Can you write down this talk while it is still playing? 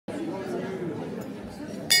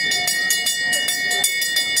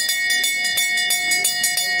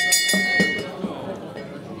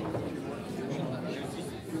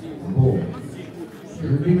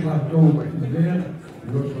a donc ouvert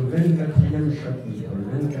notre 24e chapitre, le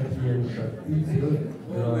 24e chapitre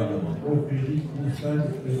de la confrérie Croustade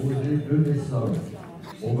et Rosé de Bessan.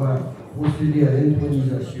 On va procéder à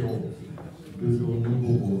l'intronisation de nos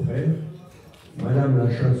nouveaux confrères. Madame la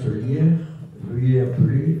chancelière, veuillez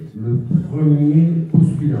appeler le premier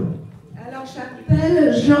postulant. Alors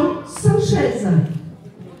j'appelle Jean Sanchez.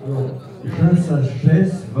 Alors, Jean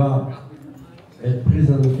Sanchez va être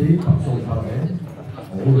présenté par son frère,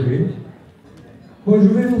 Roger. Bon, je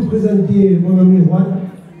vais vous présenter mon ami Juan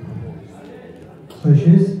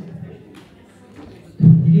Sanchez.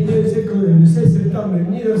 Il est né le 16 septembre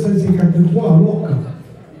 1953 à Lorca.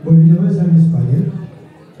 Bon, évidemment, c'est en Espagne.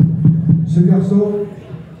 Ce garçon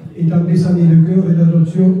est un Bessanais de cœur et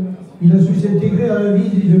d'adoption. Il a su s'intégrer à la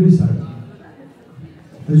vie de Bessan.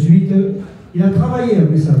 Ensuite, il a travaillé à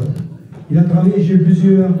Bessan. Il a travaillé chez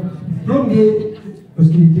plusieurs plombiers, parce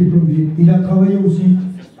qu'il était plombier. Il a travaillé aussi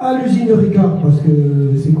à l'usine Ricard, parce que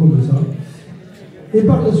c'est comme ça. Et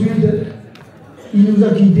par la suite, il nous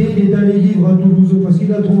a quittés. Il est allé vivre à Toulouse, parce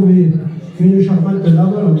qu'il a trouvé une charmante dame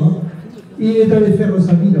là-bas. Il est allé faire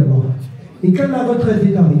sa vie là-bas. Et quand la retraite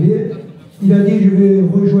est arrivée, il a dit « Je vais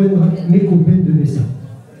rejoindre mes copains de Bessan ».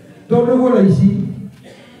 Donc le voilà ici,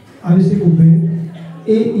 avec ses copains,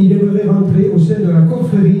 et il aimerait rentrer au sein de la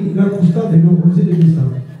confrérie, la Croustade et le Rosé de Bessan.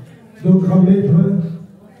 Donc, grand maître,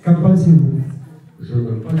 qu'en pensez-vous? Je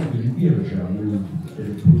ne pense que du bien, cher ami.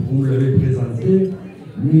 Vous l'avez présenté,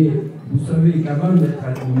 mais vous savez qu'avant d'être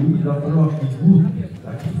admis, il va falloir qu'il goûte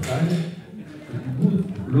la Croustade, qu'il goûte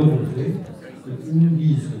le rosé, que tu nous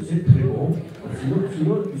dises que c'est très bon, sinon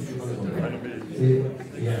tu seras le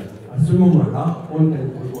et à ce moment-là, on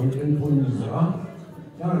t'intronisera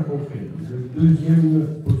dans la confrérie. Le deuxième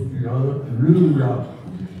postulant, le ou la.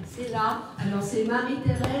 C'est là, alors c'est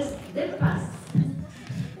Marie-Thérèse Delpas.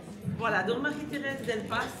 Voilà, donc Marie-Thérèse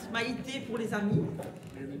Delpas, Maïté pour les amis.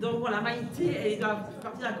 Donc voilà, Maïté, elle est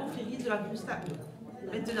partie de la confrérie de la Croustade.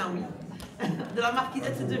 Maintenant, oui. De la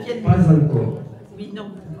marquisette de Vienne. Pas encore. Oui,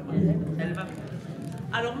 non. Elle va.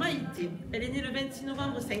 Alors Maïté, elle est née le 26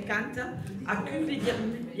 novembre 50 à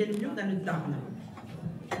Cuve-les-Viennemur dans le Tarn.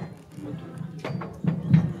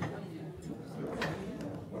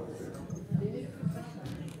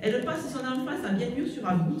 Elle passe son enfance à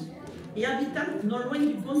Viennemur-sur-Avousse et habitant non loin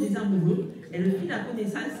du pont des Amoureux, elle fit la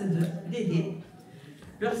connaissance de Dédé.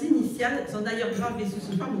 Leurs initiales sont d'ailleurs gravées sur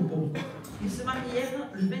ce fameux pont. Ils se marièrent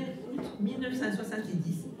le 20 août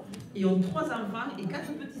 1970 et ont 3 enfants et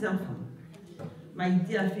 4 petits-enfants.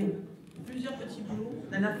 Maïté a fait plusieurs petits boulots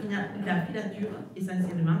dans la filature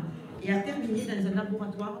essentiellement et a terminé dans un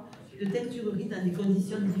laboratoire de teinturerie dans des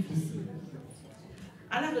conditions difficiles.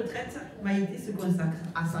 À la retraite, Maïté se consacre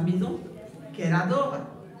à sa maison, qu'elle adore,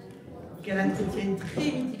 qu'elle entretient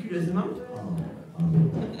très méticuleusement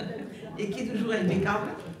et qui est toujours impeccable.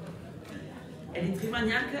 Elle est très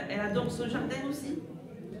maniaque, elle adore son jardin aussi.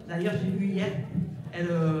 D'ailleurs, j'ai vu hier, elle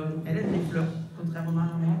aime les fleurs, contrairement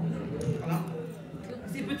à moi. Voilà.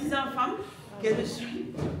 Ses petits-enfants, qu'elle suit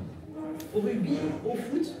au rugby, au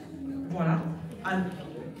foot, voilà.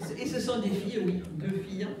 Et ce sont des filles, oui, 2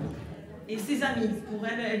 filles. Et ses amis, pour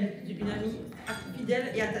elle, elle est une amie fidèle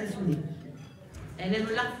et attentionnée. Elle aime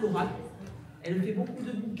l'art floral, elle fait beaucoup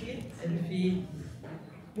de bouquets, elle fait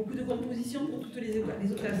beaucoup de compositions pour toutes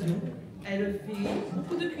les occasions. Elle fait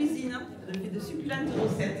beaucoup de cuisine, elle fait de succulentes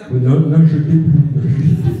recettes. Non, je n'ai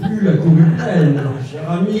plus la couverture,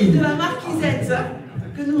 cher ami. Et de la marquisette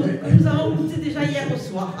que nous avons goûté déjà hier au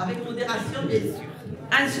soir, avec modération bien sûr.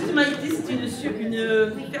 Ensuite, Maïté, c'est une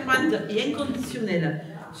fervente et inconditionnelle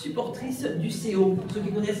supportrice du CO. Pour ceux qui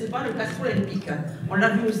ne connaissent pas, le castre olympique. On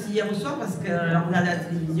l'a vu aussi hier au soir parce qu'on regarde à la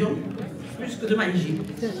télévision, plus que de manger.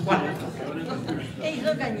 Voilà. Et ils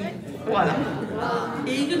ont gagné. Voilà.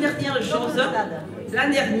 Et une dernière chose, l'an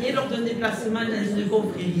dernier, lors d'un déplacement dans une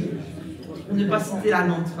confrérie, pour ne pas citer la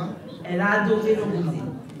nôtre, elle a adoré le rosé.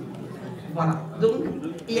 Voilà. Donc,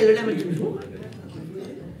 et elle l'aime toujours.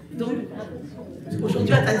 Donc,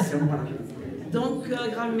 aujourd'hui, attention, voilà. Donc,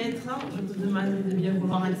 grand maître, je te demande de bien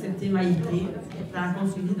vouloir accepter Maïté dans la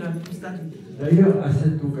confrérie de la Croustade. D'ailleurs, à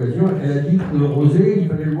cette occasion, elle a dit que le rosé, il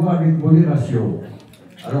fallait le boire avec modération.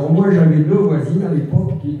 Alors moi, j'avais 2 voisines à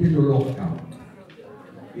l'époque qui étaient de Lorca.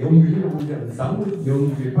 Et on buvait le rosé ensemble, mais on ne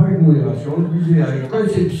buvait pas avec modération, on buvait avec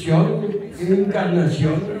conception et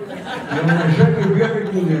incarnation. Et on n'a jamais bu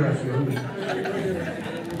avec modération.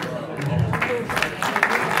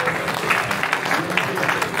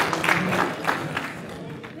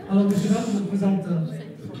 Alors, monsieur là, je vous présente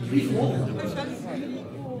Clifford,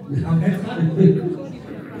 un maître.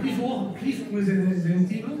 Clifford, Cliff pour les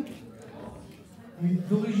intimes.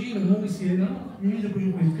 d'origine mauricienne, une île que je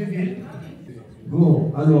connais très bien.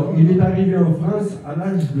 Bon, alors, il est arrivé en France à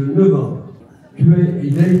l'âge de 9 ans.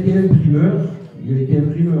 Il a été imprimeur.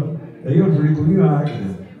 D'ailleurs, je l'ai connu à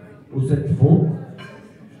Agde, au 7 fonds.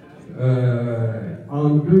 En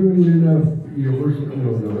 2009, il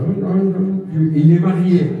est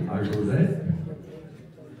marié à Joseph.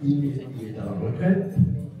 Il est à la retraite.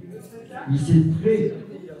 Il s'est très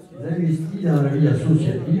investi dans la vie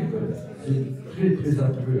associative. C'est très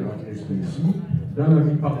appelé à rester ici. Dans la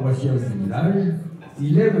vie paroissiale du village.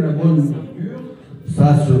 Il aime la bonne nourriture.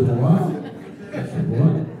 Ça se voit.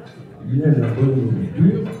 Il aime la bonne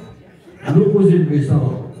nourriture. Le Rosé de Bessan,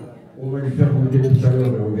 on va lui faire goûter tout à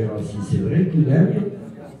l'heure et on verra si c'est vrai qu'il aime.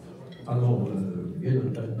 Alors, bien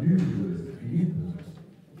entendu, Philippe,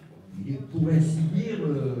 il est pour ainsi dire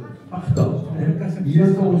partant. Hein. Il est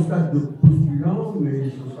encore au stade de postulant, mais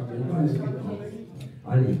ce sera bientôt un inspecteur.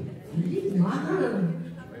 Allez. Philippe Marin.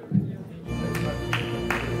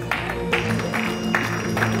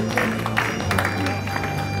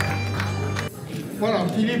 Voilà,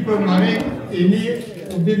 Philippe Marin est né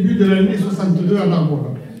au début de l'année 62 à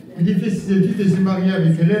Narbonne. Il a fait ses études et s'est marié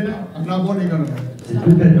avec Hélène à Narbonne également. C'est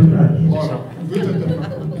peut-être plat. Voilà, peut-être plat.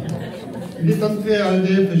 Il est entré à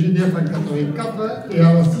EDF et GDF en 1984 et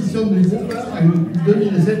à la scission du groupe en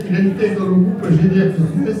 2007, il intègre le groupe GDF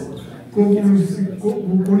Suez que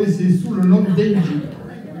vous connaissez sous le nom d'Engie.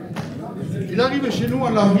 Il arrive chez nous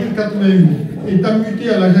en avril 1988, étant muté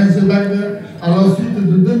à l'agence d'Agde. À la suite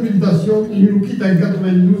de 2 mutations, il nous quitte en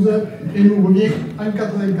 92 et nous revient en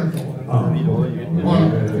 94. Voilà,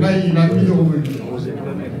 là il a mis de revenir.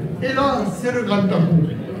 Et là, c'est le grand tabou.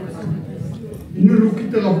 Il ne nous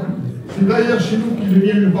quittera plus. C'est d'ailleurs chez nous qu'il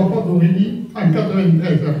devient le papa d'Aurélie en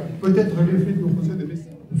 93. Peut-être l'effet de Rosé de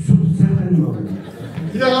Bessan. Certainement.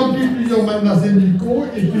 Il a rempli plusieurs mandats syndicaux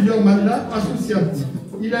et plusieurs mandats associatifs.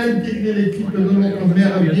 Il a intégré l'équipe de notre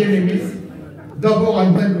mère bien-aimée, d'abord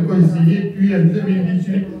en tant que conseiller, puis en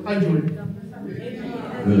 2018 adjoint.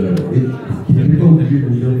 Il n'est pas obligé de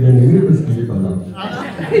dire bien aimé parce qu'il n'est pas là.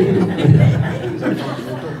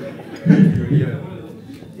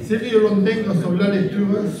 Ses violontaires sont la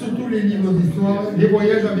lecture, surtout les livres d'histoire, les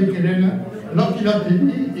voyages avec Hélène, la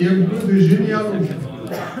philatélie et un peu de généalogie.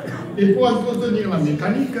 Et pour entretenir la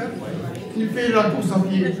mécanique, il fait la course à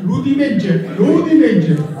pied le dimanche.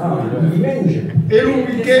 Ah, le dimanche. Et le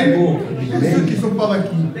week-end, pour ceux qui ne sont pas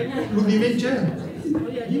d'acquis, le dimanche.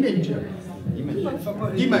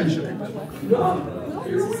 Non,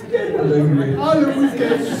 le week-end. Ah, le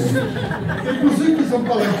week-end. Et pour ceux qui ne sont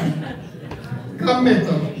pas d'acquis, grand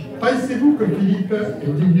maître, pensez-vous que Philippe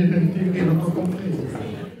est digne d'intégrer notre confrère?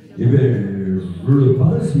 Eh bien, je le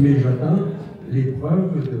pense, mais j'attends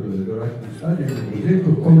l'épreuve de la Croustade et je disais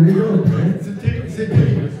que comme les autres. Hein. C'est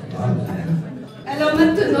terrible. Ah. Alors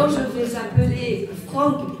maintenant, je vais appeler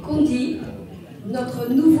Franck Condy, notre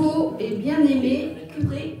nouveau et bien-aimé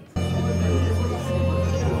curé.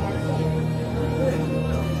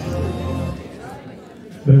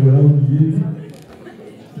 Ben voilà, on y est.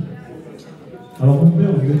 Alors, mon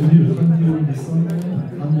père, vous êtes né le 31 décembre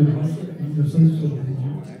 1978.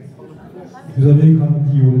 Vous avez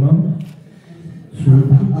grandi au Mans, sous le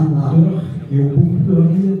coup de moteur et au bon coup de la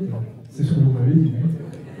vignette. C'est ce que vous m'avez dit.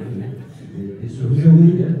 Vous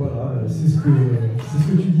avez, voilà, c'est ce que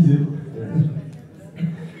tu disais.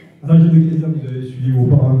 À l'âge de 15 ans, vous avez suivi vos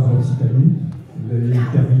parents en Occitanie, vous avez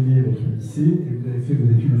terminé votre lycée et vous avez fait vos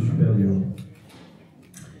études supérieures.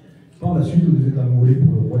 Par la suite, vous êtes envolé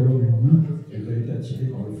pour le Royaume-Uni et vous avez été attiré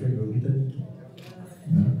par le flegme britannique.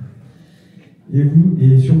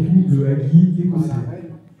 Et surtout le haggis écossais.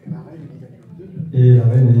 Et la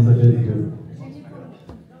reine Elisabeth II.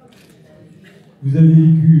 Vous avez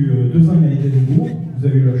vécu 2 ans à Édimbourg, vous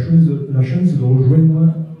avez eu la chance de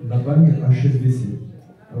rejoindre la banque HSBC.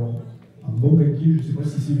 Alors, en bon banquier, je ne sais pas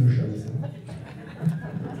si c'est une chance.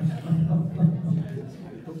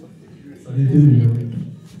 Ça l'était mieux.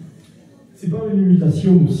 C'est par une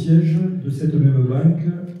mutation au siège de cette même banque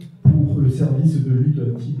pour le service de lutte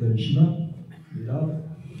anti-blanchiment, là,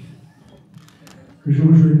 que je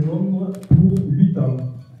rejoins Londres pour 8 ans.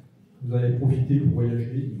 Vous avez profité pour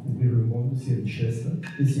voyager, découvrir le monde, ses richesses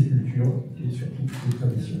et ses cultures, et surtout ses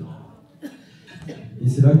traditions. Et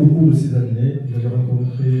c'est là qu'au cours de ces années, vous avez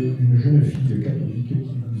rencontré une jeune fille catholique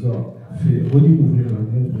qui vous a fait redécouvrir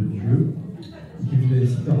l'amour de Dieu et qui vous a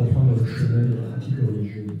incité à reprendre le chemin de la pratique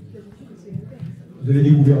religieuse. Vous avez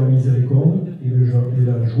découvert la miséricorde et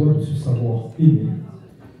la joie de se savoir aimer.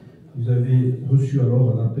 Vous avez reçu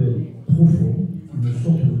alors un appel profond, une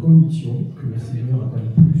sorte de conviction que le Seigneur attend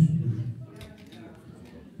plus de vous.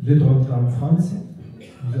 Vous êtes rentré en France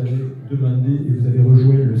vous avez demandé et vous avez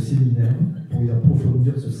rejoint le séminaire pour y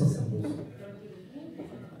approfondir ce sacerdoce.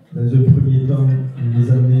 Dans un premier temps,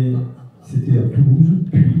 les années, c'était à Toulouse,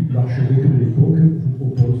 puis l'archevêque de l'époque vous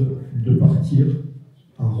propose de partir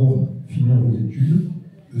à Rome, finir vos études.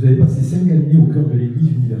 Vous avez passé 5 années au cœur de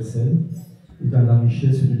l'Église universelle et dans la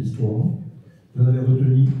richesse de l'histoire. Vous en avez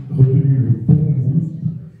retenu le bon goût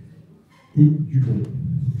et du bon.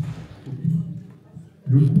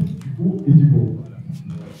 Le goût, du beau et du bon.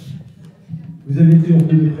 Vous avez été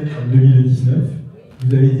ordonné prêtre en 2019.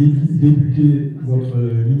 Vous avez débuté votre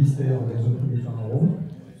ministère dans un premier temps à Rome,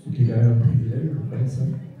 ce qui est quand même un privilège, je pense.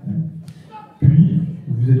 Puis,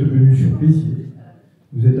 vous êtes venu sur Béziers.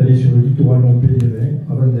 Vous êtes allé sur le littoral montpelliérain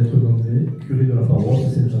avant d'être nommé curé de la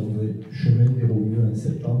paroisse Saint-André, chemin des Romieux en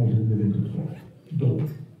septembre 2023. Donc,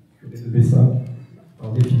 curé de Bessan,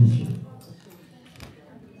 par définition.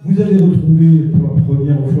 Vous avez retrouvé pour la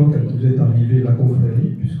première fois, quand vous êtes arrivé, la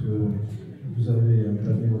confrérie, puisque vous avez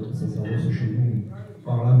entamé votre sacerdoce chez nous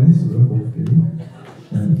par la messe de la confrérie.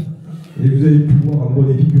 Et vous avez pu voir en bon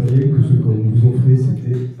épicurien que ce qu'on vous offrait,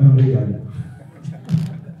 c'était un régal.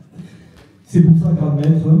 C'est pour ça, grand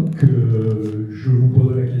maître, que je vous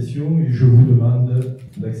pose la question et je vous demande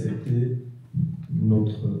d'accepter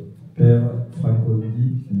notre Père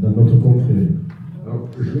Francondi dans notre confrérie. Alors,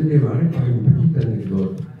 je vais démarrer par une petite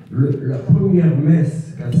anecdote. La première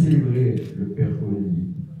messe qu'a célébrée le Père Condy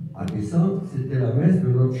à Bessan, c'était la messe de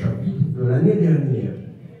notre chapitre de l'année dernière.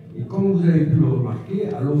 Et comme vous avez pu le remarquer,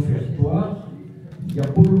 à l'offertoire, il y a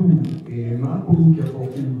Paulou et Emma, Paulou qui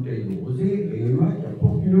apporte une bouteille de rosé et Emma qui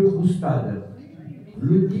apporte une croustade.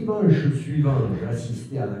 Le dimanche suivant, j'ai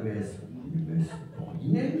assisté à la messe, une messe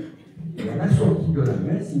ordinaire, et à la sortie de la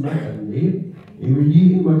messe, il m'a amené et me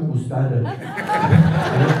dit « ma croustade ».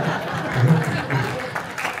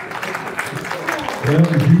 Je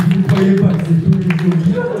ne croyais pas que c'est tous les jours.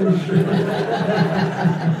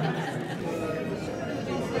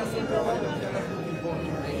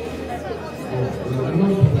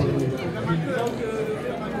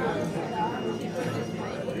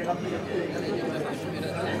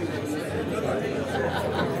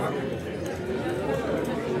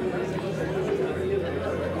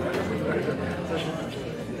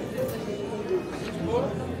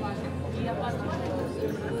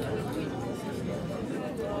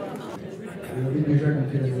 On avait déjà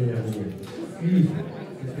goûté l'année dernière. Puis,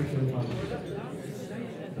 qu'est-ce que je me parle?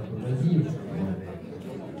 Vas-y.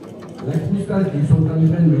 La croustade qu'ils sont en train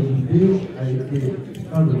de goûter a été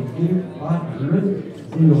fabriquée par l'un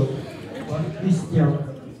des nôtres, par Christian.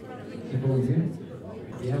 C'est bon,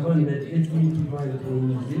 et avant d'être définitivement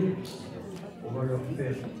intronisé, on va leur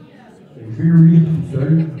faire. Je vais le lire tout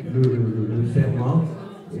seul, le serment,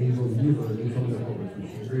 et ils vont dire nous sommes d'accord.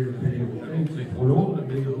 Je vais le faire c'est trop long,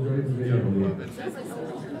 mais vous allez vous énerver.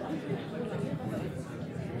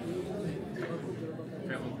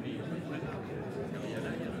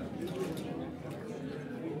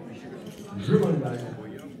 Je m'engage.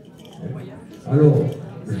 Alors,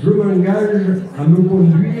 je m'engage à me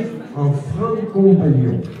conduire en franc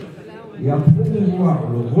compagnon et à promouvoir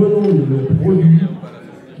le renom de nos produits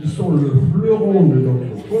qui sont le fleuron de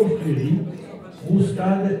notre confrérie,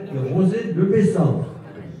 Croustade et Rosé de Bessan.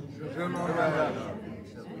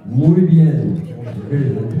 Muy bien, je vais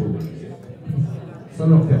les introduire. Ça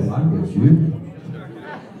leur fait mal, bien sûr.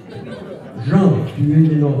 Jean, tu es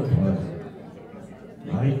des nôtres.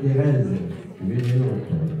 Marie-Thérèse, tu es des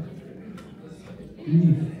nôtres.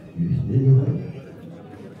 Philippe, tu es des nôtres.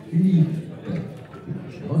 Philippe,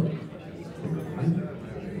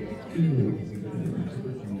 tu es des nôtres.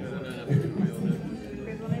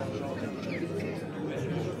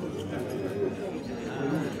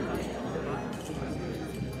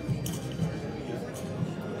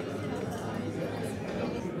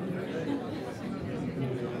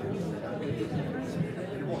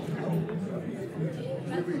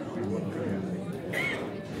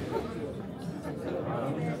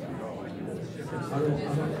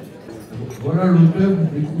 Voilà l'auteur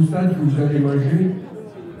des croustades que vous allez manger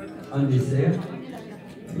en dessert.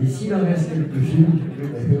 Et s'il en reste quelques-unes, je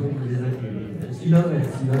peux d'ailleurs vous les accueillir. S'il en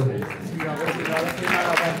reste, s'il en reste.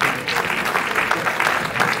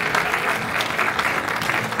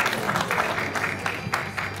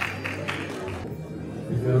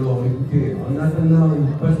 Et alors, écoutez, en attendant,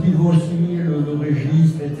 parce qu'ils vont signer le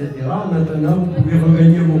registre, etc., en attendant, vous pouvez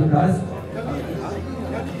regagner vos places.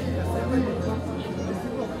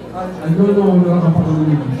 Ah non, non, on n'aura pas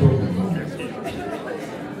donné tout ça.